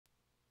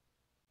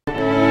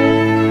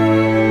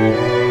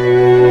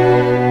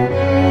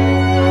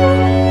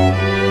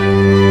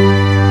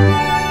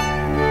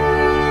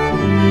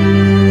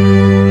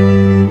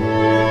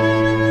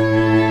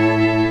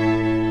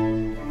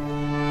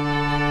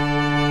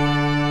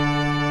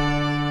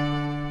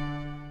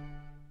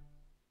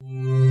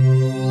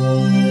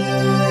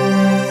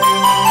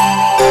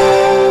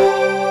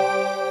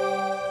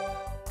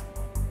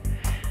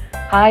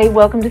Hi,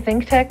 welcome to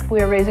ThinkTech. We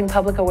are raising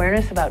public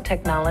awareness about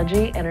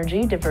technology,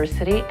 energy,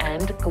 diversity,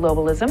 and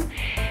globalism.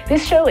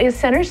 This show is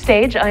Center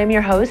Stage. I am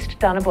your host,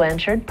 Donna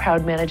Blanchard,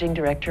 proud managing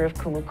director of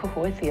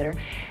Kumukuhua Theater,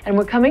 and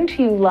we're coming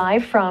to you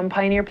live from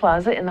Pioneer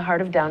Plaza in the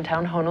heart of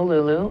downtown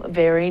Honolulu,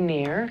 very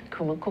near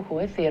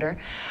Kumukuhua Theater.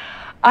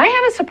 I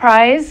have a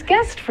surprise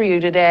guest for you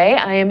today.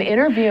 I am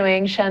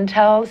interviewing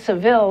Shantelle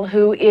Saiville,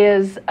 who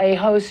is a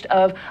host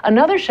of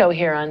another show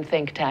here on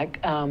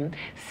ThinkTech,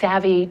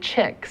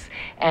 SaviChix.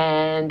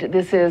 And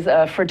this is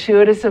a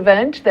fortuitous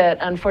event that,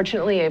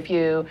 unfortunately, if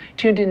you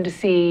tuned in to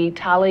see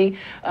Tali,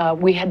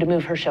 we had to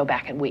move her show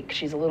back a week.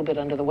 She's a little bit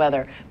under the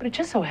weather. But it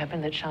just so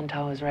happened that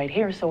Shantelle is right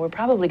here, so we're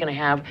probably going to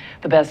have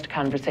the best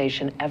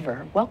conversation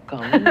ever.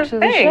 Welcome to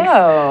the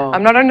show.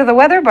 I'm not under the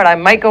weather, but I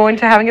might go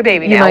into having a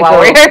baby You now might while go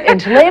we're here.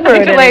 into labor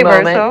at any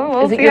moment. So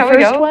we'll is it see your how first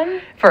we go.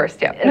 one?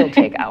 First, yeah. It'll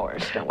take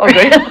hours, don't Oh, worry.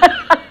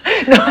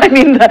 good. No, I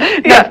mean,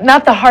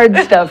 not the hard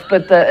stuff,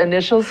 but the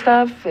initial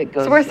stuff, it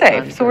goes So we're on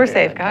safe. So we're for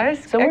safe, good.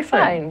 guys. So we're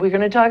Excellent. fine. We're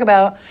going to talk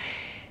about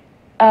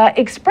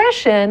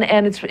expression,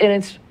 and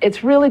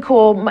it's really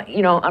cool.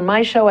 You know, on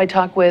my show, I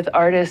talk with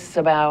artists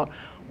about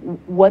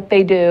what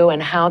they do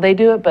and how they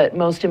do it, but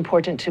most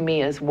important to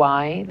me is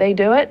why they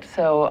do it.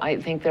 So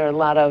I think there are a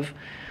lot of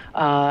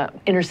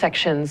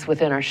intersections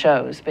within our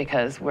shows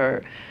because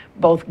we're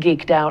both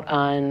geeked out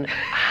on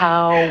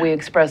how we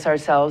express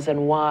ourselves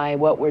and why,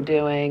 what we're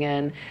doing.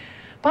 And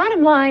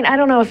bottom line, I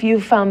don't know if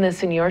you've found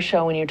this in your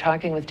show when you're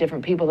talking with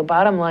different people, the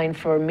bottom line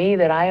for me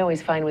that I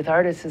always find with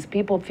artists is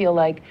people feel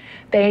like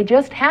they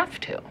just have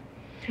to.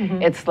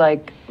 Mm-hmm. It's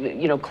like,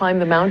 you know, climb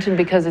the mountain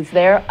because it's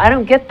there. I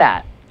don't get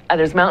that.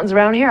 There's mountains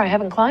around here I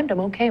haven't climbed,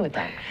 I'm okay with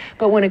that.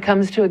 But when it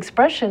comes to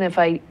expression,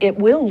 it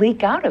will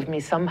leak out of me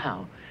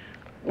somehow.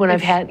 When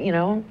I've had, you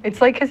know. It's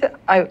like, cause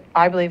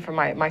I believe for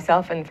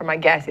myself and for my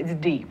guests, it's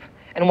deep.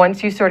 And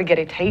once you sort of get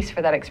a taste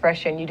for that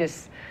expression, you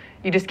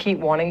just keep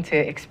wanting to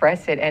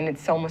express it, and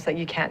it's almost like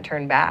you can't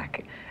turn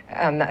back.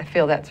 I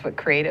feel that's what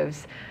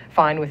creatives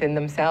find within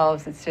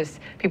themselves. It's just,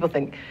 people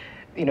think,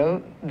 you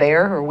know,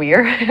 we're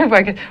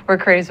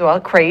creatives as well,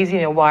 crazy,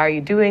 you know, why are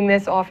you doing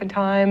this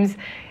oftentimes?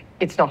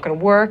 It's not gonna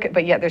work,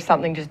 but yet there's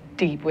something just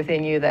deep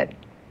within you that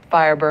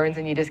fire burns,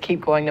 and you just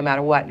keep going no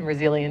matter what, and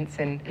resilience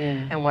and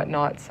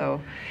whatnot. So,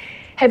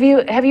 have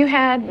you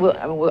had?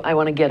 Well, I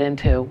want to get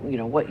into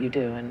what you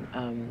do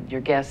and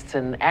your guests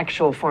and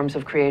actual forms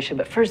of creation.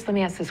 But first, let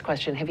me ask this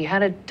question: have you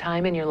had a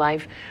time in your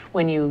life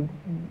when you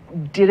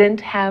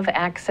didn't have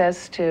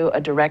access to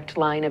a direct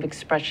line of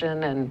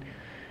expression and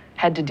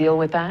had to deal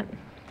with that?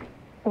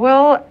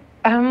 Well,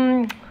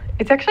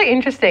 it's actually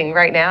interesting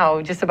right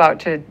now, just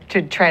about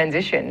to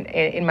transition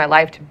in my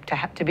life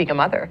to being a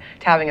mother,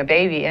 to having a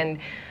baby. And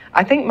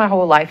I think my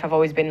whole life I've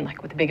always been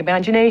like with a big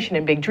imagination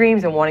and big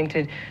dreams and wanting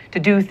to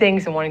do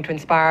things and wanting to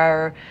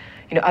inspire,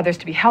 others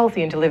to be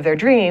healthy and to live their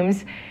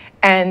dreams.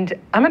 And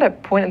I'm at a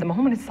point at the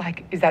moment, it's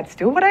like, is that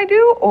still what I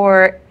do?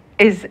 Or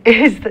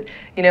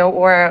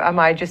or am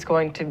I just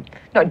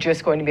not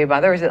just going to be a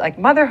mother? Is it like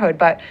motherhood?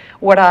 But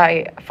what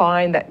I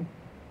find that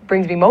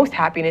brings me most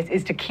happiness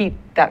is to keep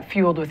that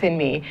fueled within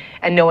me,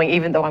 and knowing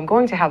even though I'm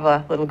going to have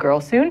a little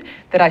girl soon,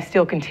 that I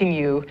still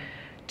continue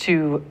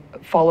to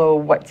follow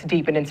what's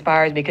deep and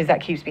inspires me, because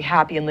that keeps me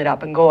happy and lit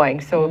up and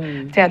going. So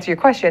to answer your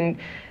question,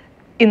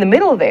 in the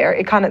middle there,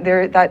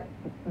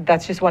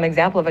 that's just one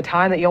example of a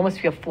time that you almost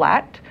feel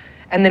flat,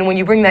 and then when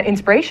you bring that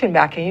inspiration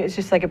back in you, it's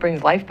just like it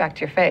brings life back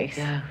to your face.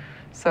 Yeah.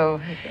 So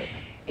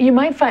you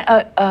might find,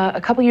 a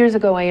couple years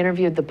ago I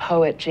interviewed the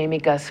poet Jamie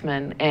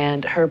Gussman,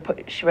 and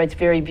she writes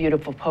very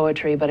beautiful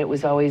poetry, but it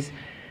was always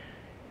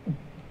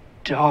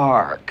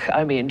dark.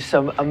 I mean,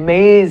 some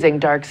amazing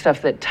dark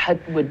stuff that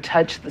would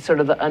touch the sort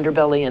of the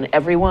underbelly in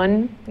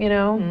everyone,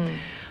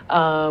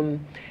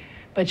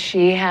 But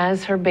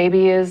her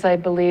baby is, I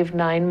believe,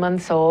 9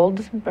 months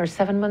old or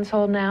 7 months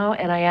old now,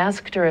 and I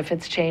asked her if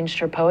it's changed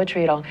her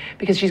poetry at all,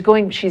 because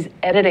she's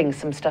editing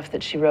some stuff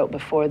that she wrote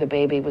before the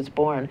baby was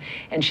born,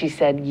 and she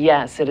said,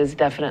 yes, it is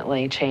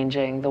definitely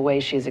changing the way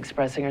she's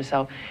expressing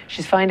herself.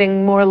 She's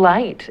finding more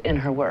light in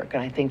her work,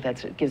 and I think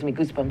it gives me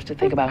goosebumps to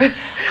think about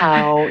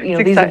how,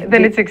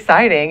 then it's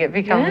exciting. It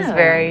becomes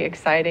very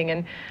exciting,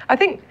 and I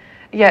think,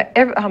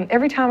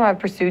 every time I've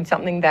pursued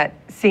something that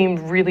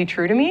seemed really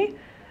true to me,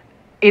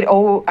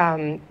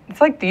 it's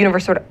like the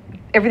universe sort of,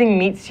 everything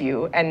meets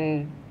you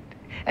and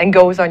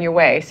goes on your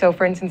way. So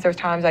for instance, there's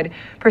times I'd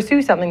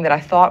pursue something that I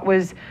thought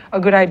was a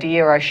good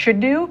idea or I should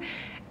do,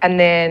 and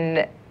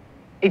then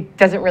it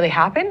doesn't really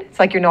happen. It's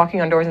like you're knocking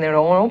on doors and they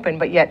don't open,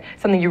 but yet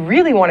something you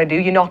really want to do,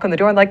 you knock on the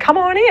door and like, come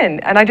on in.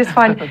 And I just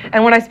find,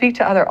 and when I speak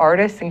to other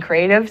artists and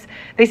creatives,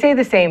 they say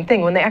the same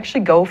thing. When they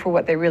actually go for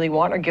what they really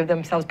want or give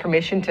themselves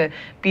permission to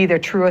be their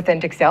true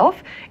authentic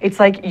self, it's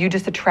like you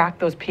just attract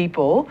those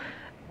people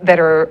that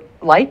are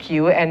like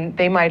you, and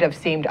they might have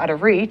seemed out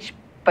of reach,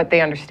 but they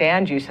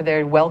understand you, so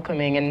they're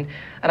welcoming, and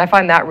I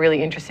find that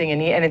really interesting,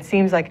 and it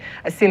seems like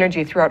a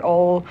synergy throughout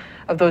all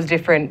of those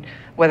different,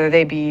 whether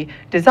they be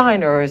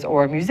designers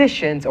or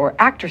musicians or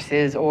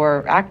actresses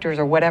or actors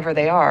or whatever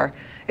they are.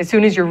 As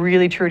soon as you're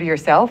really true to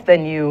yourself,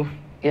 then you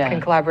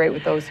can collaborate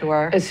with those who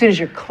are. As soon as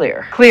you're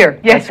clear. Clear,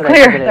 yes,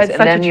 clear. That's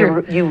and then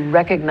you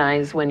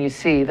recognize when you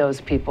see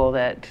those people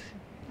that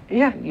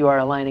you are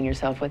aligning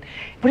yourself with.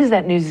 What is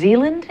that, New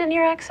Zealand in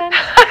your accent?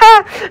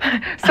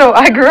 So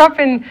I grew up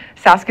in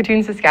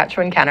Saskatoon,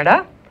 Saskatchewan,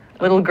 Canada.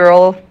 Little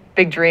girl,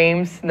 big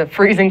dreams in the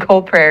freezing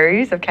cold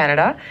prairies of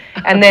Canada.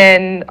 And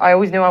then I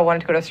always knew I wanted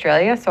to go to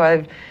Australia, so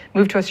I've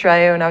moved to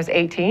Australia when I was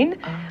 18,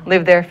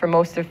 lived there for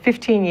most of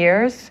 15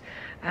 years,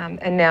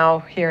 and now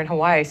here in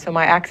Hawaii. So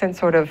my accent's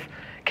sort of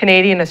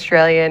Canadian,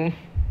 Australian,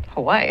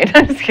 Hawaiian.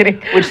 I'm just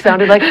kidding. Which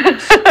sounded like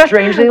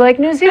strangely like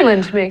New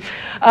Zealand to me.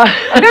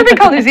 I've never been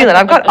called New Zealand.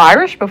 I've got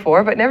Irish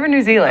before, but never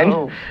New Zealand.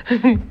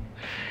 Oh.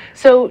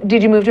 So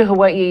did you move to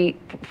Hawaii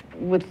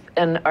with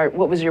an art?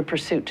 What was your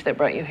pursuit that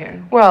brought you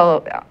here?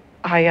 Well,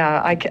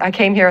 I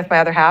came here with my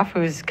other half,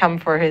 who's come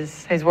for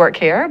his work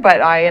here,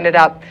 but I ended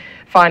up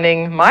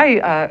finding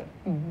my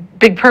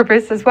big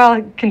purpose as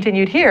well,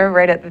 continued here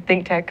right at the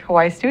ThinkTech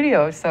Hawaii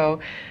studio. So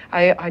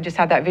I just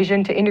had that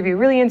vision to interview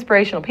really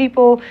inspirational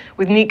people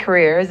with neat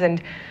careers.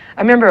 And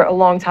I remember a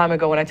long time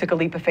ago when I took a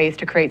leap of faith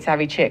to create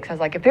SaviChix, I was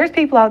like, if there's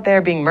people out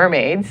there being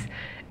mermaids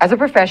as a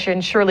profession,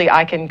 surely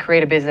I can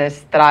create a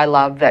business that I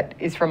love that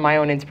is from my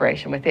own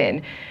inspiration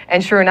within.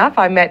 And sure enough,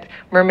 I met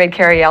Mermaid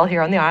Carrie L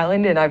here on the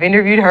island, and I've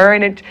interviewed her,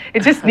 and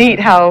it's just neat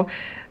how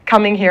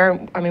coming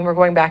here, I mean, we're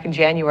going back in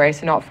January,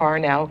 so not far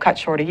now, cut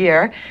short a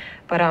year,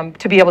 but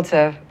to be able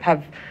to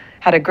have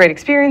had a great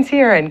experience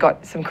here and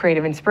got some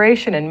creative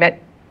inspiration and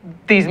met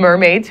these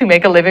mermaids who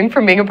make a living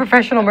from being a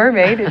professional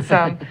mermaid, it's,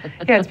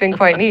 it's been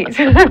quite neat.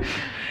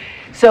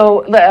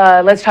 So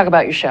let's talk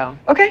about your show.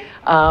 Okay.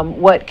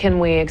 What can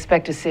we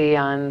expect to see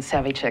on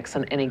SaviChix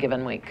on any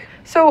given week?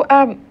 So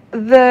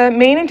the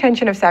main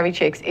intention of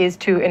SaviChix is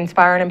to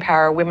inspire and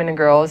empower women and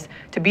girls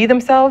to be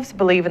themselves,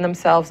 believe in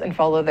themselves, and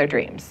follow their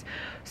dreams.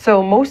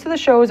 So most of the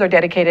shows are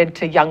dedicated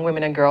to young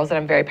women and girls that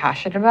I'm very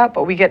passionate about,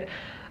 but we get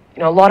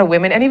a lot of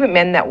women and even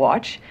men that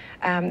watch.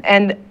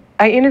 And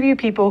I interview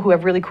people who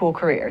have really cool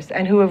careers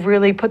and who have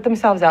really put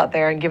themselves out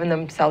there and given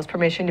themselves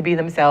permission to be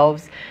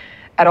themselves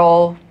at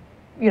all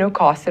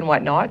costs and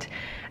whatnot.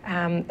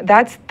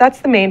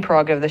 That's the main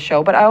prerogative of the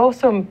show, but I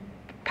also am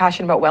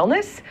passionate about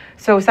wellness.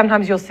 So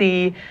sometimes you'll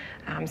see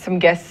some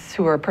guests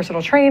who are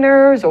personal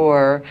trainers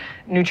or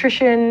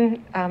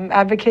nutrition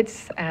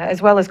advocates,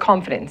 as well as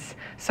confidence.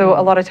 So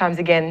a lot of times,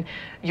 again,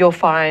 you'll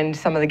find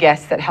some of the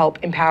guests that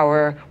help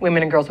empower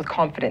women and girls with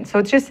confidence. So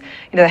it's just,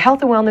 the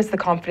health and wellness, the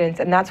confidence,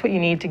 and that's what you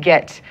need to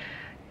get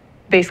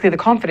basically the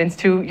confidence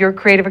to your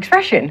creative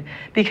expression.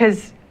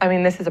 Because, I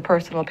mean, this is a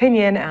personal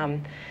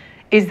opinion,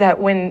 is that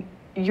when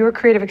your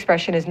creative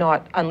expression is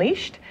not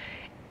unleashed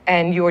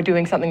and you're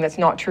doing something that's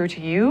not true to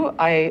you,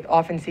 I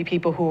often see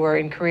people who are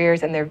in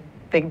careers and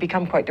they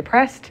become quite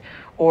depressed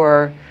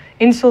or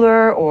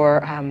insular,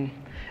 or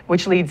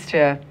which leads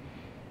to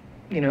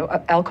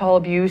alcohol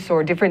abuse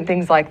or different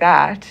things like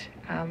that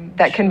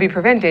that can be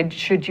prevented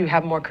should you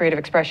have more creative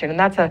expression. And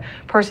that's a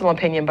personal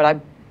opinion, but I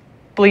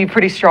believe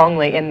pretty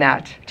strongly in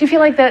that. Do you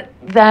feel like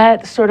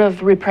that sort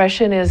of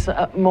repression is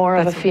more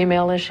of a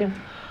female issue?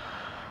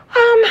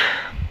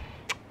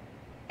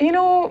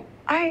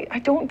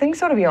 I don't think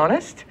so, to be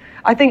honest.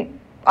 I think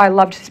I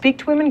love to speak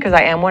to women because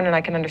I am one and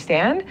I can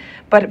understand.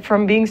 But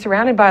from being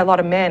surrounded by a lot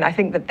of men, I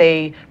think that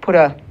they put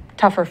a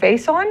tougher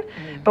face on.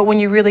 But when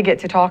you really get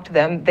to talk to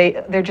them,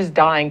 they're just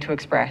dying to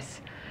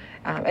express.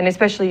 And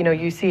especially,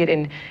 you see it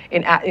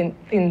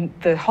in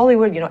the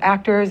Hollywood,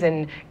 actors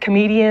and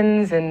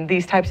comedians and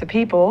these types of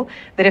people,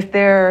 that if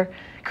their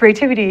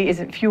creativity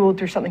isn't fueled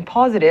through something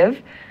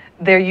positive,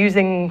 they're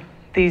using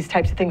these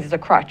types of things as a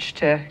crutch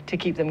to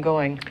keep them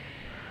going.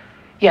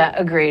 Yeah,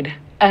 agreed.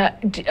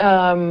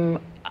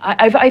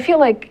 I feel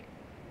like,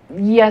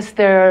 yes,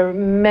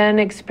 men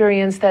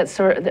experience that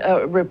sort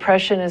of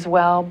repression as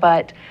well,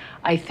 but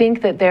I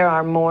think that there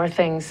are more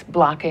things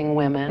blocking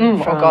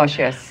women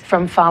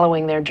from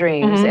following their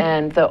dreams.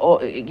 And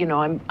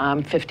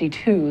I'm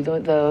 52.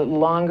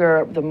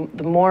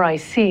 The more I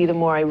see, the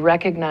more I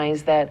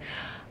recognize that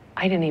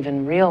I didn't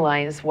even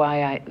realize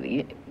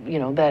why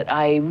that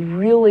I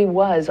really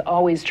was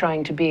always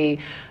trying to be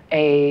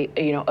a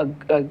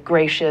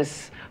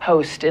gracious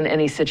host in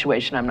any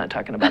situation. I'm not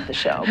talking about the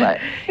show,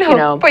 but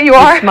but you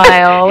are.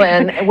 Smile,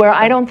 and where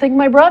I don't think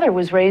my brother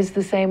was raised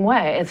the same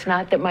way. It's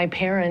not that my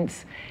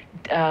parents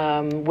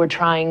were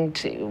trying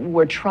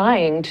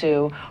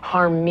to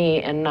harm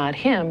me and not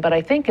him, but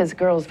I think as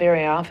girls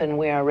very often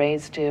we are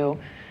raised to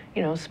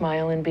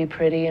smile and be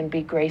pretty and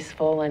be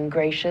graceful and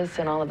gracious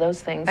and all of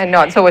those things. And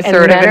not so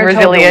assertive and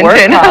resilient. Told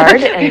to work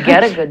hard and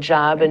get a good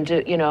job and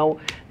do,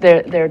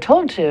 they're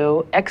told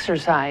to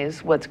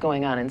exercise what's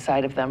going on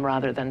inside of them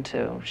rather than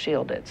to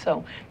shield it.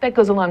 So that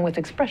goes along with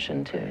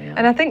expression too. Yeah.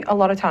 And I think a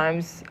lot of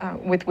times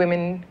with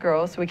women,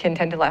 girls, we can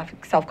tend to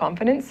lack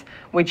self-confidence,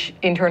 which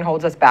in turn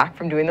holds us back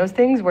from doing those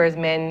things, whereas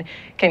men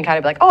can kind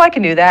of be like, oh, I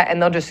can do that, and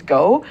they'll just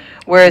go.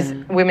 Whereas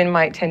women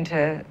might tend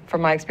to,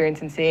 from my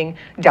experience in seeing,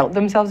 doubt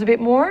themselves a bit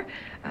more.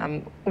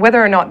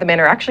 Whether or not the men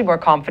are actually more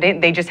confident,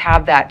 they just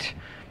have that,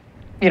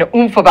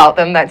 oomph about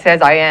them that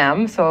says I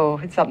am. So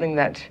it's something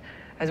that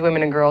as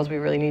women and girls, we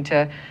really need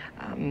to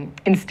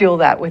instill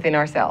that within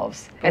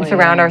ourselves and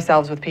surround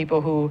ourselves with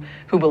people who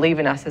believe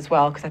in us as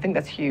well, because I think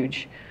that's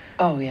huge.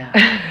 Oh yeah.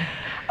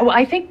 Well,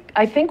 I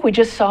think we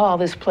just saw all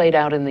this played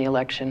out in the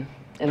election,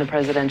 in the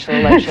presidential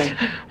election.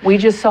 We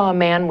just saw a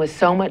man with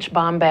so much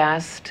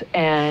bombast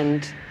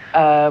and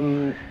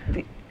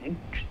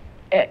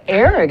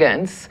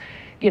arrogance,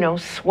 you know,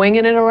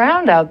 swinging it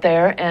around out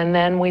there, and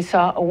then we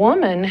saw a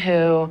woman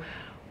who,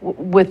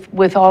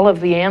 with all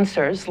of the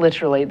answers,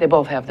 literally, they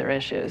both have their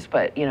issues,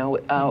 but you know,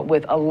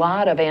 with a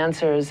lot of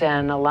answers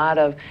and a lot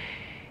of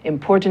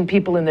important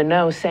people in the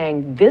know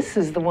saying this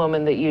is the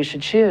woman that you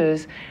should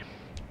choose.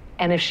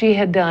 And if she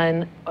had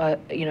done,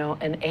 you know,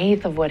 an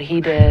eighth of what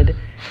he did,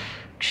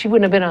 she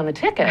wouldn't have been on the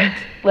ticket,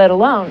 let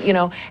alone, you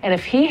know. And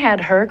if he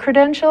had her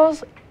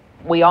credentials,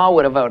 we all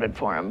would have voted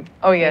for him.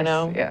 Oh yes, you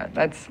know? Yeah.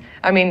 That's.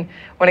 I mean,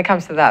 when it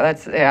comes to that,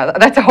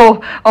 that's a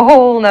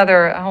whole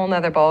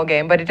nother ball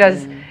game. But it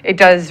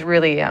does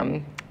really,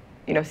 you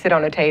know, sit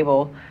on a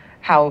table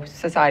how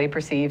society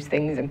perceives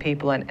things and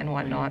people and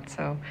whatnot.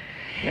 So.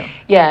 You know.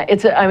 Yeah,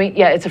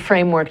 it's a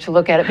framework to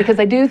look at it, because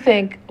I do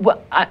think,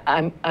 well,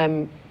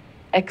 I'm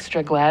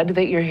extra glad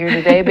that you're here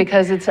today,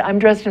 because I'm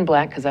dressed in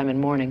black because I'm in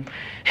mourning.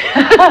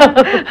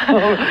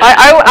 I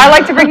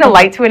like to bring the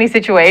light to any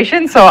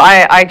situation, so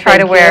I try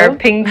to wear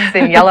pinks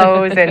and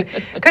yellows, and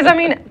because I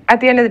mean,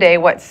 at the end of the day,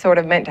 what's sort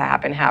of meant to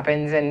happen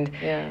happens, and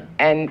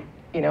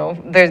you know,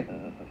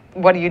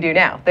 what do you do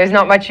now? There's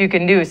not much you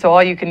can do, so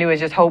all you can do is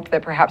just hope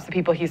that perhaps the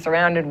people he's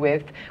surrounded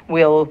with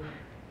will,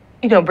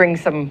 you know, bring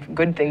some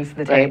good things to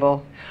the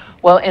table.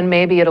 Well, and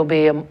maybe it'll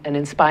be an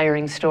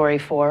inspiring story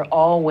for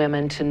all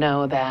women to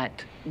know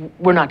that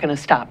we're not going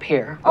to stop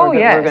here.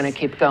 We're going to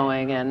keep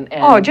going. And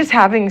just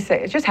having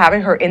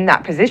her in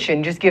that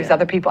position just gives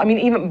other people. I mean,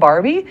 even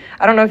Barbie.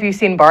 I don't know if you've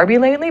seen Barbie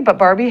lately, but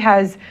Barbie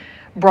has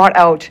brought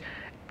out.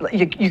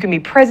 You can be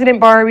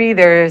President Barbie.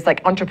 There's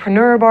like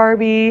Entrepreneur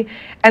Barbie,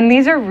 and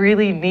these are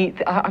really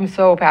neat. I'm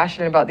so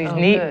passionate about these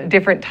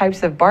different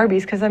types of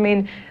Barbies, because I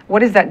mean,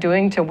 what is that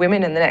doing to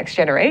women in the next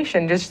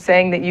generation? Just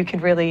saying that you can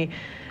really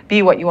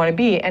be what you want to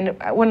be. And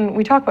when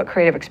we talk about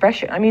creative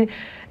expression, I mean,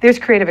 there's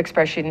creative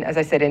expression, as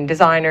I said, in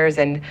designers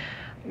and,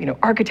 you know,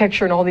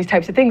 architecture and all these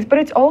types of things, but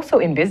it's also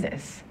in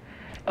business.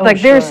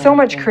 There's so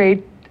much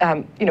you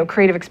know,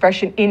 creative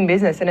expression in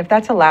business, and if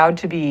that's allowed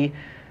to be,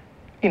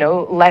 you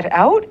know, let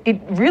out, it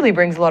really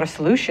brings a lot of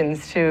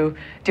solutions to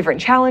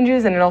different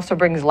challenges, and it also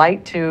brings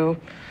light to,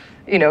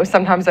 you know,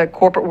 sometimes a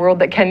corporate world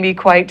that can be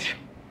quite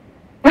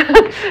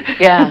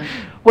yeah.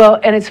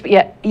 Well, and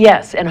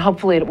yes, and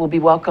hopefully it will be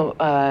welcomed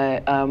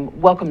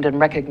and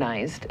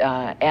recognized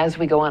as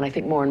we go on. I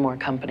think more and more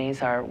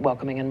companies are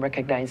welcoming and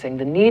recognizing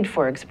the need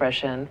for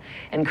expression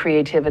and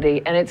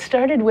creativity. And it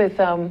started with,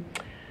 there's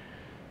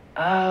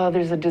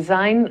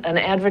an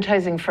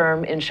advertising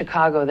firm in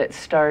Chicago that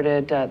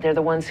started, they're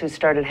the ones who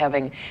started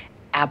having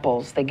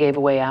apples. They gave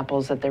away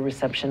apples at their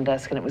reception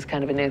desk, and it was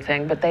kind of a new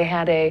thing. But they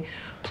had a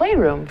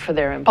playroom for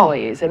their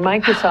employees. And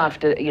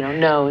Microsoft, you know,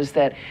 knows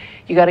that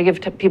you got to give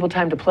people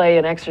time to play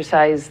and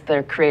exercise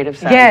their creative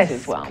sides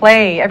as well. Yes,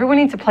 play. Everyone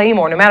needs to play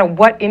more, no matter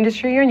what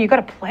industry you're in. You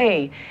got to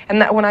play.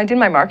 And when I did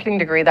my marketing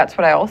degree, that's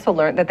what I also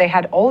learned, that they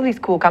had all these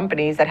cool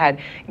companies that had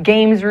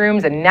games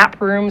rooms and nap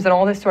rooms and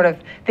all this sort of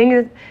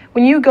thing.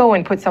 When you go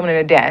and put someone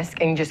at a desk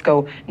and just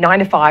go 9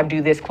 to 5,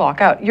 do this,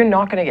 clock out, you're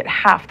not going to get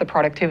half the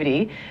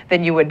productivity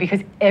than you would,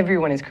 because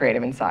everyone is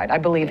creative inside. I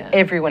believe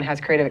everyone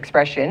has creative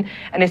expression,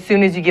 and as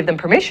soon as you give them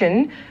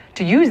permission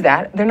to use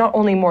that, they're not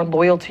only more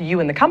loyal to you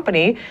and the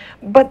company,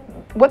 but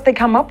what they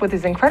come up with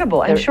is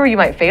incredible. I'm sure you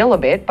might fail a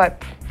bit,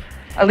 but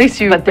at least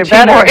they're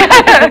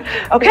better.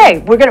 Okay,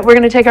 we're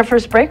gonna take our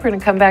first break. We're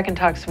gonna come back and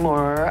talk some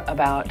more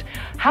about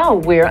how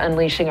we're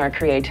unleashing our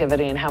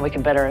creativity and how we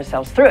can better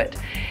ourselves through it.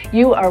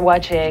 You are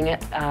watching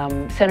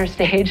Center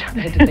Stage. I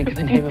had to think of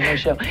the name of my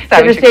show.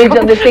 Center Stage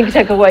on the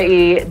ThinkTech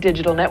Hawaii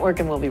Digital Network,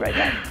 and we'll be right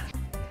back.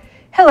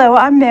 Hello,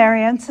 I'm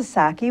Marianne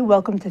Sasaki.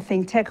 Welcome to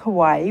ThinkTech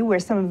Hawaii, where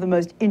some of the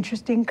most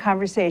interesting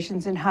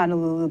conversations in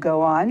Honolulu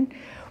go on.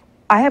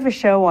 I have a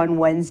show on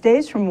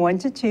Wednesdays from 1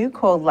 to 2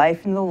 called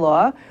Life in the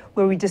Law,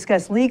 where we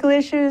discuss legal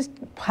issues,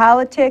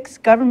 politics,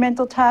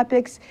 governmental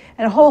topics,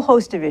 and a whole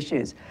host of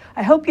issues.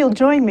 I hope you'll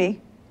join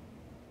me.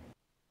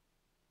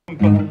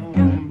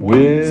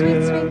 With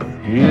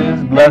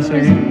his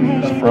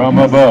blessings from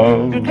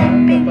above,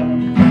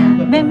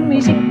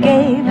 memories you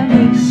gave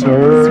me,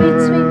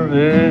 serve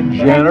it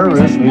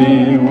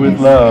generously with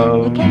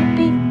love.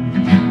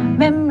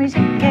 Memories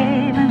you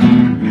gave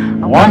me,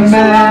 one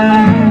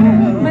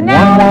man, one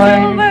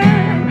wife,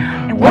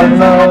 and one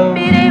love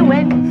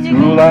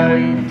through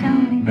life.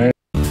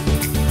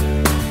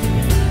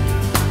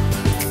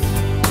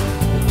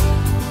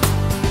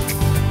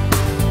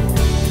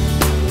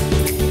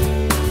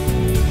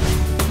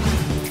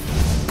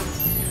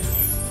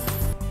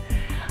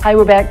 Hi,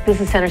 we're back.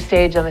 This is Center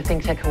Stage on the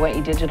ThinkTech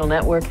Hawaii Digital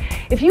Network.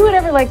 If you would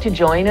ever like to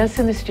join us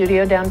in the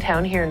studio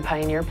downtown here in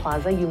Pioneer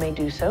Plaza, you may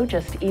do so.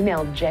 Just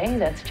email Jay,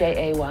 that's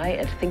J-A-Y,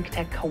 at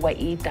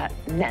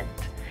thinktechhawaii.net,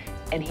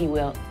 and he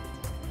will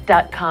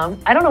 .com.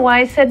 I don't know why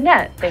I said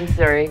net. Thanks,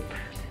 Zuri.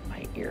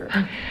 ear.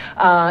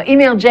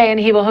 Email Jay and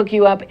he will hook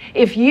you up.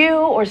 If you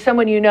or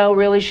someone you know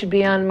really should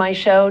be on my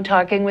show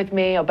talking with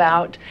me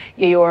about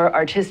your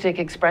artistic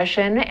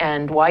expression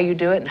and why you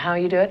do it and how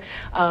you do it,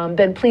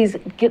 then please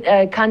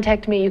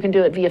contact me. You can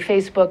do it via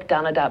Facebook,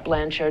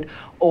 Donna.Blanchard,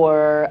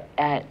 or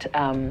at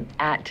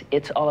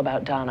It's All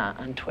About Donna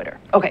on Twitter.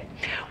 Okay,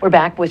 we're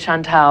back with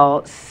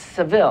Shantelle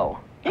Saiville.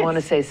 Yes. I want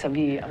to say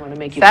Saiville. I want to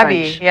make you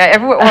Savvy. French. Yeah,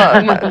 everyone.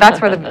 Well, that's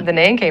where the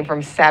name came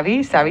from.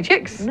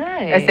 SaviChix.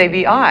 Nice.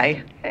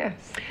 SAVI. Yes.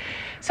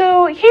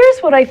 So here's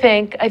what I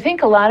think. I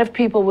think a lot of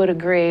people would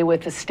agree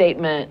with the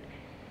statement,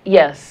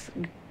 yes,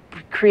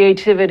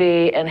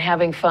 creativity and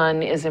having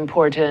fun is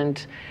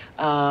important.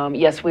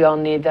 Yes, we all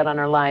need that in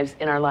our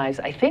lives.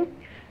 I think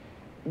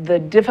the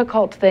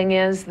difficult thing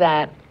is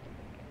that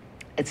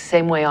it's the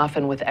same way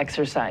often with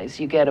exercise.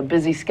 You get a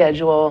busy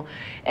schedule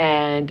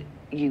and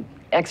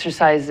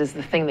exercise is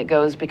the thing that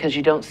goes because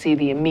you don't see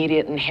the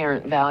immediate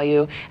inherent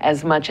value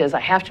as much as I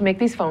have to make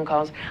these phone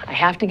calls, I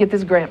have to get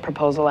this grant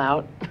proposal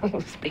out,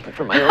 speaking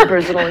from my own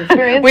personal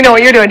experience. We know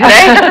what you're doing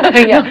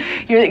today.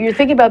 Yeah, you're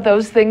thinking about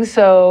those things,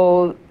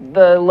 so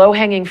the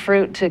low-hanging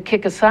fruit to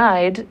kick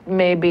aside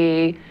may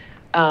be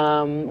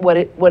what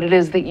it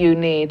is that you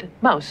need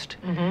most.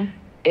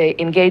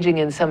 Engaging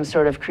in some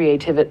sort of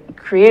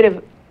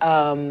creative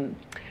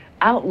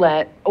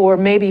outlet, or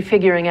maybe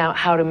figuring out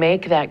how to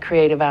make that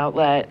creative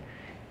outlet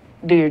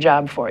do your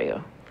job for you.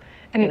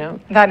 And you know?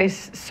 That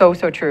is so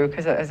true,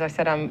 because as I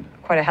said, I'm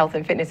quite a health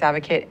and fitness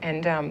advocate,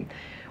 and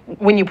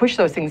when you push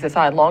those things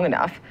aside long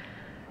enough,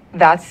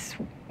 that's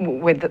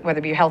whether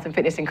it be health and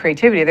fitness and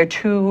creativity, they're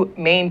two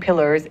main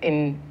pillars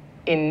in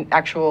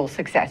actual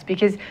success.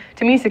 Because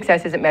to me,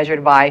 success isn't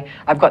measured by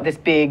I've got this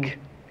big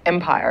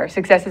empire.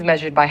 Success is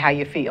measured by how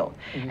you feel.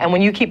 And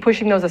when you keep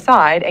pushing those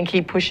aside and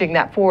keep pushing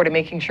that forward and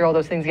making sure all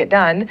those things get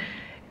done,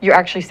 you're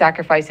actually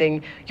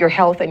sacrificing your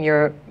health and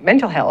your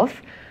mental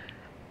health.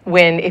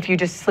 When if you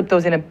just slip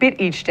those in a bit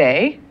each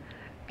day,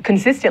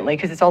 consistently,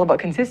 because it's all about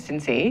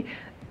consistency,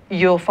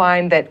 you'll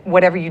find that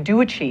whatever you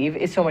do achieve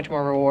is so much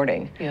more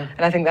rewarding. Yeah.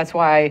 And I think that's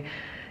why,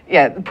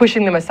 yeah,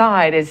 pushing them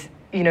aside is,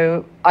 you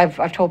know,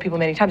 I've told people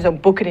many times, don't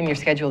book it in your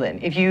schedule then.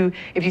 If you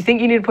think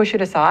you need to push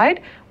it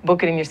aside,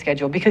 book it in your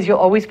schedule, because you'll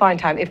always find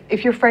time.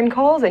 If your friend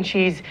calls and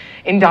she's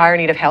in dire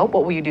need of help,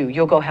 what will you do?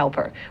 You'll go help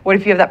her. What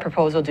if you have that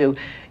proposal due?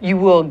 You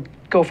will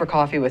go for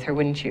coffee with her,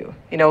 wouldn't you?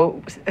 You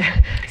know,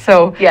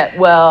 so. Yeah,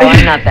 well,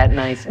 I'm not that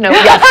nice. No,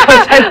 yes,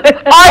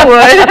 I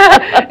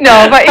would.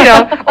 No, but you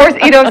know, or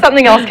you know, if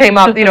something else came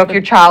up, you know, if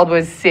your child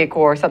was sick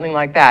or something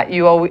like that,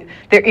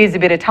 there is a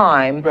bit of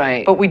time,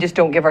 right? But we just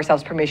don't give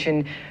ourselves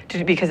permission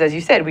to, because as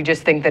you said, we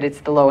just think that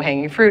it's the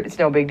low-hanging fruit, it's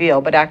no big deal,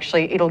 but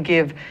actually it'll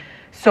give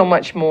so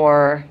much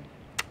more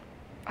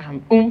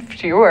oomph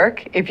to your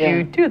work if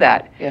you do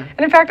that. Yeah.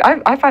 And in fact,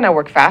 I find I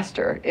work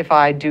faster if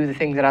I do the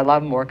things that I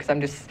love more, because I'm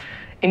just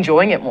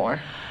enjoying it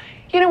more.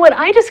 You know what,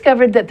 I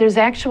discovered that there's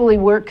actually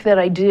work that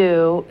I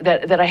do,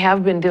 that I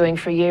have been doing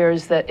for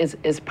years, that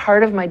is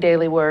part of my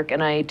daily work,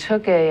 and I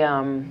took a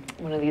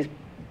one of these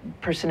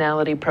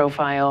personality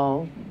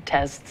profile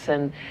tests,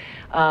 and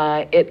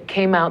it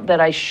came out that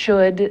I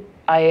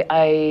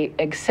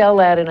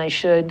excel at, and I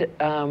should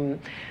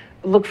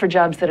look for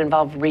jobs that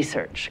involve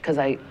research, because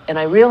I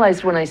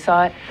realized when I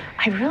saw it,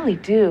 I really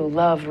do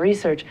love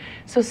research.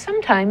 So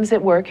sometimes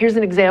at work, here's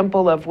an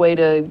example of way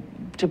to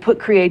put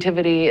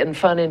creativity and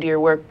fun into your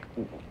work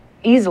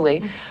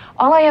easily.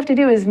 All I have to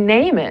do is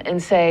name it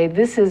and say,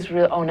 this is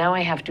real, oh, now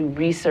I have to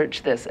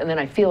research this, and then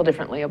I feel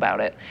differently about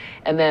it.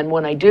 And then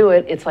when I do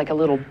it, it's like a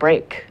little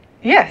break.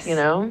 Yes. You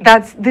know?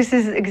 This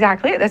is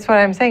exactly it. That's what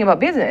I'm saying about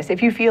business.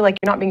 If you feel like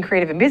you're not being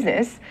creative in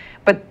business,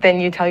 but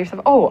then you tell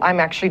yourself, oh, I'm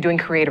actually doing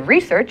creative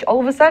research, all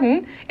of a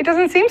sudden, it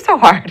doesn't seem so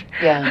hard.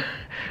 Yeah.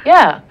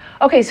 Yeah.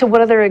 Okay, so what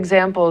other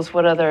examples,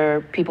 what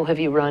other people have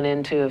you run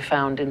into, have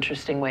found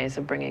interesting ways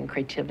of bringing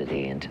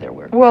creativity into their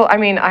work? Well, I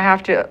mean,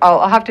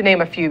 I'll have to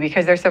name a few,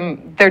 because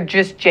they're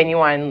just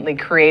genuinely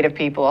creative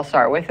people I'll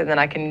start with, and then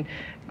I can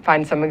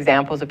find some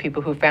examples of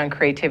people who found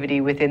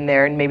creativity within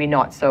there and maybe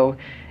not so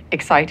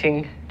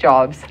exciting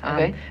jobs.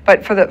 Okay.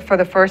 But for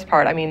the first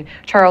part, I mean,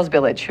 Charles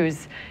Billich,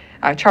 who's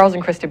Charles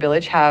and Krista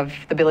Billich have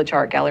the Billich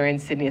Art Gallery in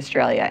Sydney,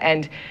 Australia,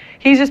 and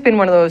he's just been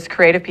one of those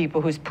creative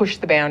people who's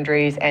pushed the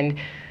boundaries, and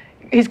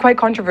he's quite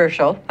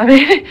controversial. I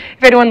mean,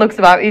 if anyone looks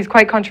him up, he's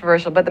quite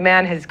controversial, but the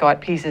man has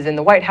got pieces in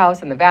the White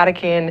House and the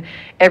Vatican,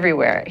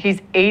 everywhere. He's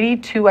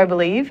 82, I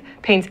believe,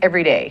 paints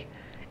every day.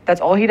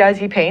 That's all he does,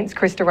 he paints.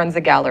 Krista runs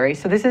the gallery.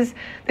 So this is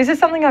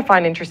something I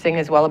find interesting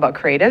as well about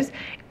creatives.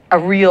 A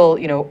real,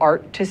 you know,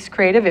 artist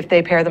creative, if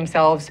they pair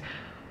themselves,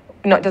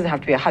 it doesn't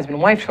have to be a husband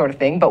and wife sort of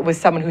thing, but with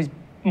someone who's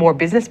more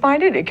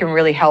business-minded, it can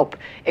really help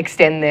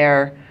extend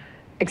their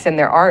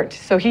art.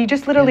 So he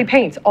just literally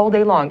paints all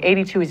day long.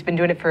 82, he's been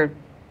doing it for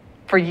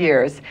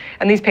years.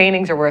 And these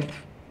paintings are worth,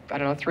 I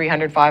don't know,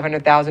 $300,000,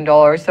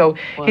 $500,000. So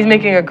he's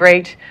making a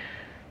great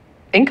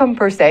income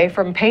per se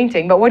from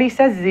painting. But what he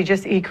says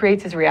is he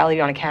creates his reality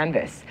on a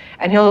canvas.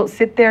 and he'll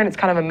sit there, and it's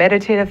kind of a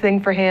meditative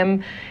thing for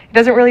him. He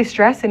doesn't really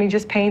stress, and he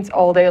just paints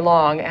all day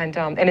long, and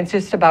it's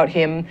just about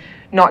him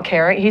not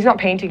caring. He's not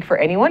painting for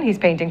anyone. He's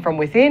painting from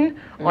within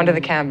onto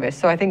the canvas.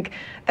 So I think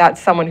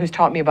that's someone who's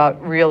taught me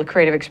about real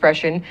creative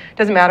expression.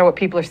 Doesn't matter what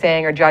people are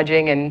saying or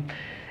judging, and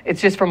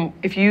it's just from,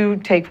 if you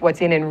take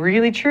what's in and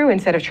really true,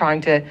 instead of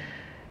trying to,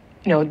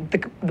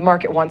 the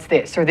market wants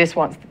this or this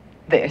wants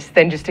this,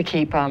 then just to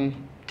keep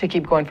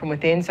going from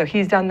within. So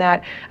he's done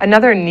that.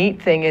 Another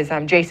neat thing is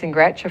Jason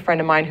Gretsch, a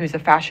friend of mine who's a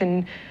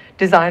fashion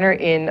designer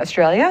in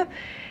Australia.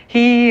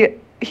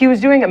 He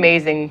was doing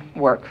amazing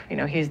work.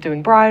 He's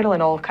doing bridal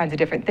and all kinds of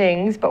different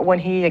things, but when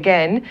he,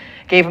 again,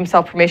 gave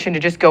himself permission to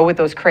just go with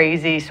those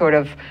crazy sort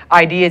of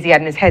ideas he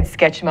had in his head,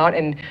 sketch them out,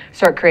 and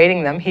start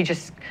creating them, he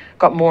just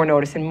got more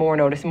notice and more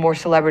notice, and more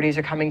celebrities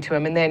are coming to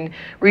him. And then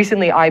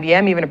recently,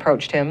 IBM even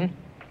approached him,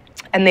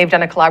 and they've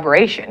done a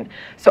collaboration.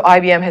 So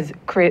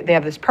IBM they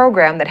have this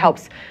program that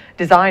helps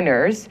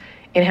designers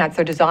enhance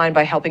their design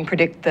by helping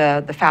predict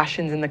the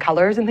fashions and the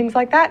colors and things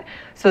like that.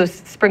 So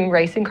Spring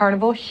Racing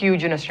Carnival,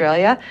 huge in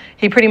Australia.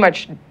 He pretty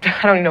much,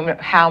 I don't even know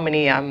how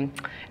many,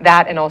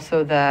 that and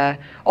also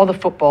all the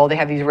football, they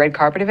have these red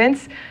carpet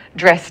events,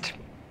 dressed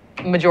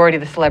majority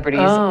of the celebrities,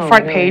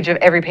 front page of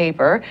every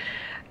paper,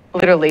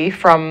 literally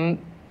from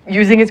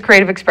using his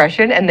creative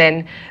expression and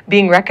then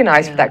being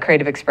recognized for that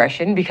creative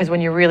expression, because when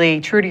you're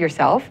really true to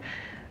yourself,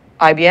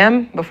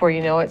 IBM, before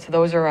you know it, so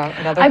those are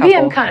another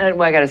IBM couple.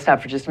 well, I got to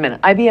stop for just a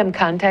minute. IBM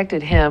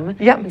contacted him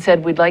Yep. and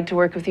said, we'd like to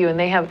work with you, and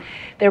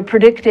they're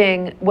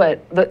predicting what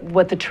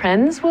the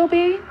trends will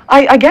be?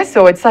 I guess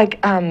so. It's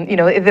like,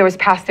 there was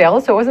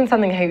pastel, so it wasn't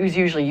something he was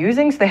usually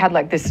using, so they had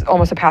like this,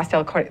 almost a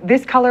pastel,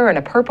 this color and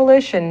a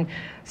purplish, and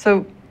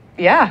so,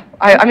 yeah.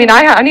 I mean,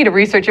 I need to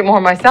research it more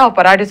myself,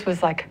 but I just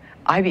was like,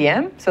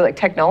 IBM? So like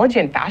technology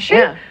and fashion?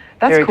 Yeah.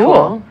 That's Very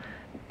cool.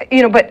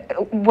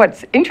 But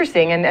what's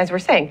interesting, and as we're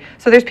saying,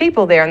 so there's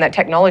people there in that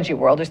technology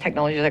world. There's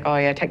technology like, oh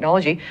yeah,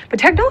 technology. But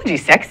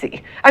technology's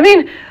sexy. I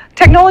mean,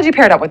 technology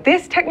paired up with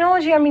this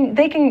technology, I mean,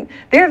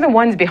 they're the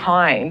ones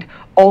behind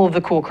all of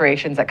the cool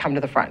creations that come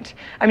to the front.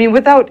 I mean,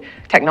 without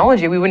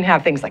technology, we wouldn't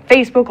have things like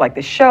Facebook, like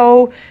this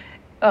show.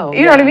 Oh,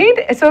 you know what I mean?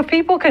 So if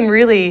people can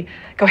really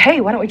go, hey,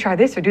 why don't we try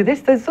this or do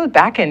this? Those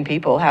back-end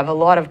people have a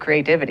lot of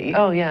creativity.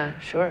 Oh, yeah,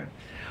 sure.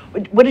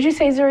 What did you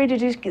say, Zuri?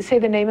 Did you say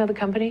the name of the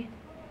company?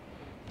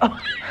 Oh,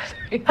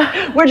 sorry.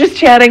 We're just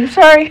chatting.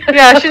 Sorry.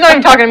 Yeah, she's not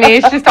even talking to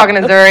me. She's just talking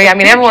to Zuri. I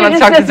mean, everyone wants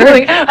to talk to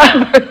Zuri.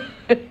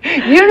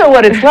 You know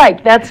what it's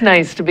like. That's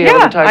nice to be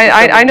able to talk to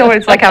someone. I know what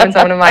it's like having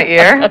someone in my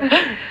ear.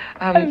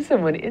 Having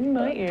someone in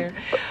my ear.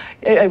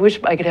 I wish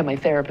I could have my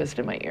therapist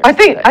in my ear. I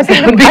think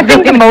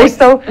the most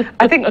though.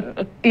 I think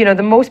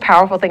the most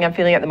powerful thing I'm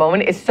feeling at the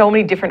moment is so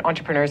many different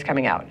entrepreneurs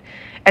coming out,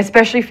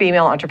 especially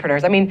female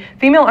entrepreneurs. I mean,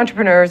 female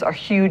entrepreneurs are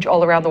huge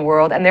all around the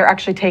world, and they're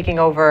actually taking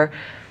over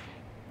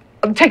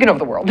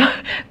the world.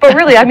 But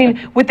really, I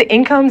mean, with the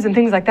incomes and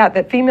things like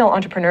that female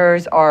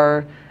entrepreneurs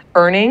are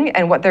earning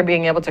and what they're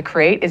being able to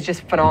create is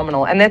just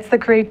phenomenal. And that's the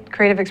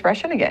creative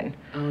expression again.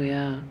 Oh,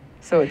 yeah.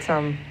 So it's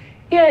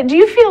Yeah, do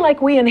you feel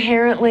like we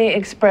inherently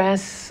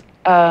express,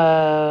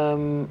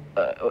 whether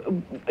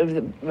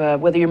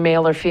you're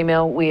male or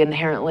female, we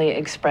inherently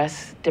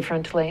express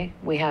differently?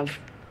 We have...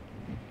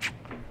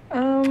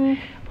 I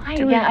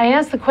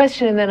asked the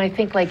question, and then I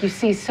think, like, you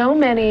see so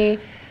many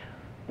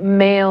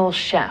male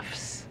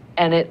chefs,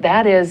 and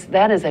that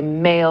is a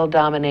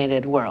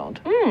male-dominated world.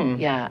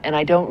 Yeah, and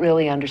I don't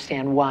really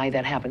understand why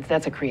that happens.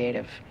 That's a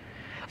creative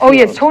field.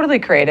 Yeah, it's totally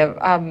creative.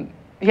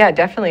 Yeah, it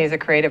definitely is a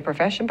creative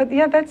profession. But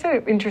yeah, that's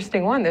an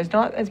interesting one. There's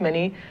not as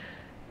many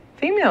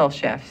female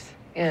chefs.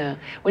 Yeah,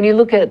 when you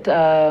look at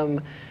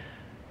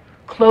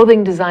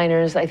clothing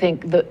designers, I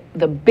think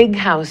the big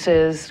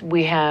houses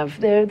we have,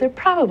 they're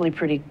probably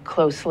pretty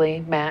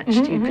closely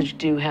matched. Because you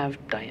do have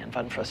Diane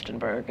von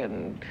Furstenberg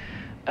and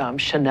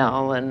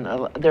Chanel,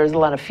 and there's a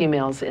lot of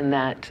females in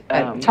that.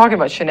 Talking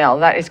about Chanel,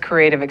 that is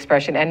creative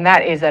expression, and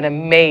that is an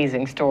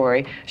amazing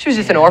story. She was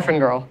just an orphan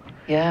girl.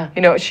 Yeah.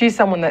 She's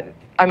someone that,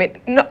 I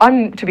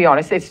mean, to be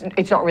honest,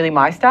 it's not really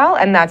my style,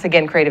 and that's,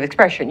 again, creative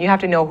expression. You have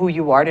to know who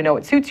you are to know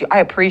what suits you. I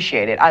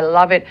appreciate it. I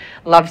love it,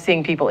 love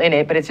seeing people in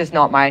it, but it's just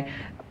not my,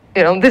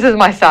 this is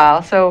my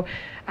style. So,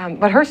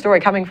 but her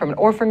story coming from an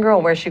orphan girl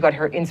and where she got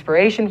her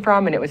inspiration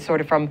from, and it was sort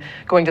of from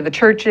going to the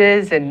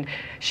churches, and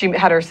she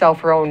had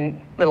herself her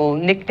own little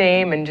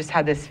nickname and just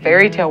had this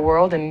fairy tale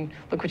world, and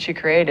look what she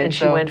created. And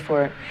she went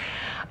for it.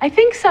 I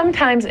think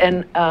sometimes,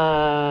 and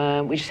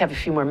we just have a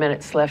few more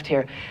minutes left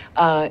here,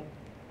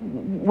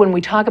 when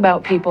we talk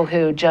about people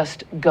who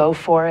just go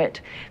for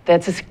it,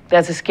 that's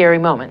a scary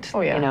moment.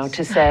 Oh, yes.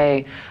 To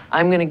say,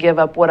 I'm going to give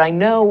up what I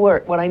know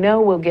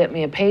will get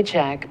me a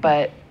paycheck,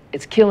 but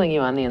it's killing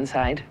you on the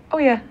inside. Oh,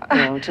 yeah.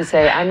 To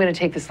say, I'm going to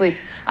take this leap.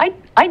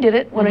 I did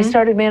it when I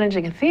started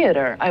managing a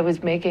theater. I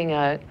was making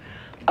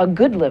a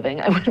good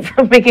living. I went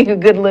from making a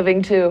good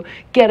living to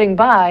getting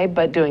by,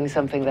 but doing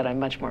something that I'm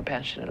much more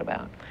passionate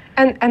about.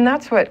 And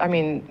that's what, I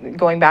mean,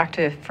 going back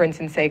to, for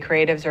instance, say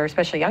creatives or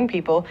especially young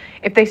people,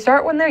 if they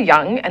start when they're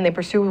young and they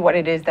pursue what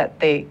it is that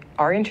they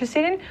are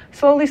interested in,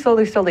 slowly,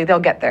 slowly, slowly, they'll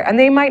get there. And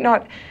they might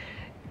not,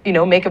 you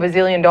know, make $1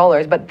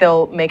 bazillion, but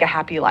they'll make a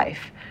happy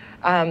life.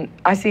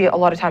 I see a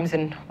lot of times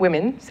in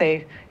women,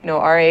 say, you know,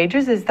 our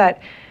ages, is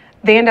that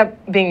they end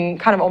up being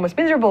kind of almost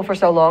miserable for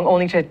so long,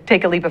 only to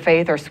take a leap of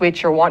faith or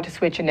switch or want to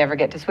switch and never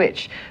get to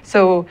switch.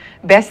 So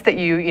best that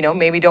you know,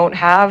 maybe don't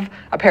have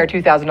a pair of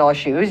 $2,000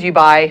 shoes, you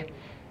buy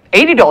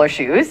 $80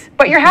 shoes,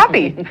 but you're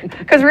happy.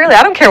 Because really,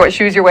 I don't care what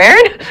shoes you're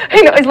wearing,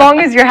 you know, as long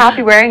as you're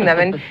happy wearing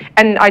them.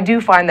 And I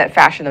do find that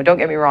fashion, though, don't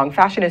get me wrong,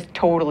 fashion is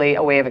totally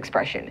a way of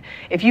expression.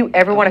 If you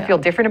ever want to feel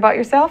different about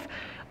yourself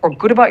or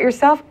good about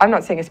yourself, I'm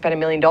not saying you spend $1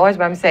 million,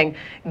 but I'm saying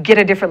get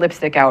a different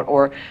lipstick out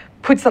or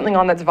put something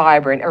on that's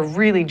vibrant or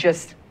really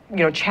just, you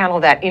know, channel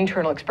that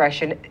internal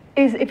expression.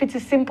 If it's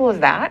as simple as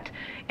that,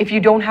 if you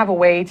don't have a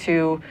way to,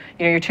 you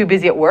know, you're too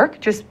busy at work,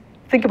 just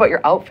think about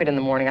your outfit in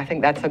the morning. I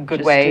think that's a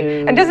good way.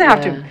 And it doesn't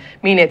have to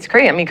mean it's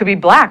crazy. I mean, it could be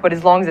black, but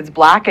as long as it's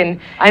black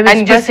and I'm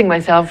expressing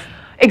myself.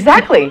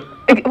 Exactly.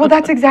 Well,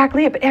 that's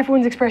exactly it. But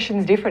everyone's expression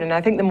is different, and I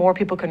think the more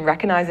people can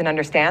recognize and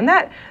understand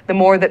that, the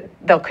more that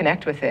they'll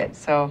connect with it.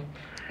 So,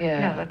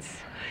 yeah that's.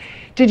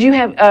 Did you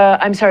have?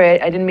 I'm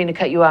sorry, I didn't mean to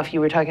cut you off. You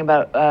were talking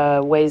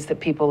about ways that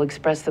people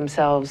express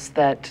themselves,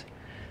 that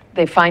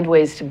they find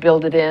ways to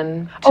build it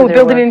in.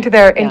 Build it into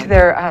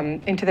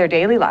their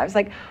daily lives.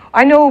 Like,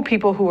 I know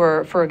people who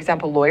are, for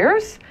example,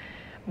 lawyers,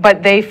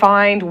 but they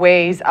find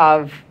ways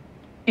of,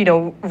 you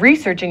know,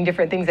 researching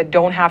different things that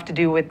don't have to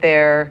do with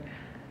their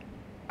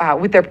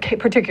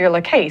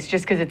particular case,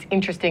 just because it's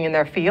interesting in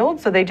their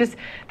field. So they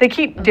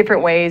keep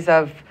different ways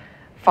of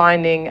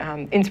finding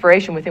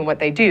inspiration within what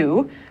they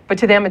do. But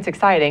to them, it's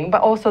exciting.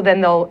 But also,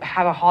 then they'll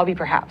have a hobby,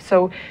 perhaps.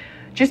 So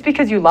just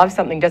because you love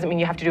something doesn't mean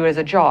you have to do it as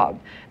a job.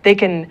 They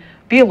can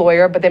be a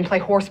lawyer, but then play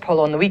horse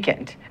polo on the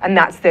weekend, and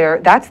that's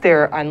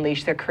their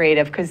unleash, their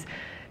creative. Because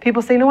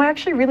people say, no, I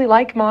actually really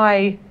like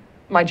my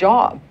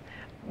job,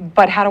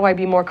 but how do I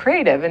be more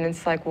creative? And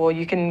it's like, well,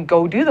 you can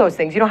go do those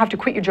things. You don't have to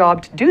quit your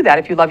job to do that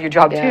if you love your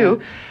job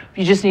too.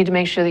 You just need to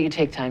make sure that you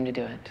take time to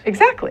do it.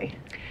 Exactly.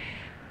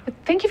 But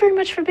thank you very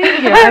much for being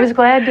here. I was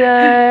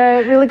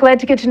really glad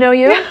to get to know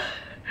you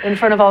in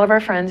front of all of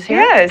our friends here.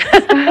 Yes.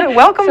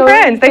 Welcome,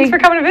 friends. Thanks for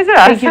coming to visit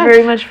us. Thank you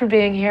very much for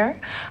being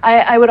here.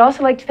 I would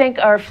also like to thank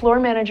our floor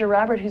manager,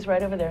 Robert, who's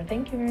right over there.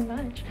 Thank you very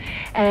much.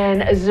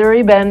 And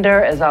Zuri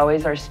Bender, as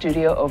always, our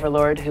studio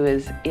overlord, who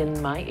is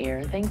in my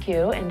ear. Thank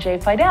you. And Jay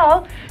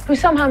Fidel, who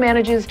somehow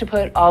manages to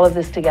put all of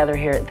this together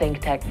here at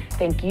ThinkTech.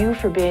 Thank you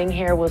for being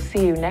here. We'll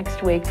see you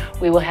next week.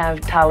 We will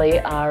have Tali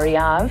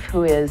Ariav,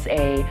 who is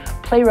a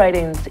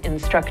playwriting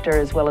instructor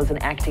as well as an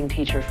acting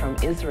teacher from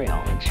Israel,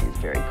 and she's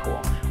very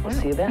cool. We'll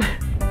see you then.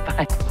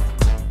 Bye.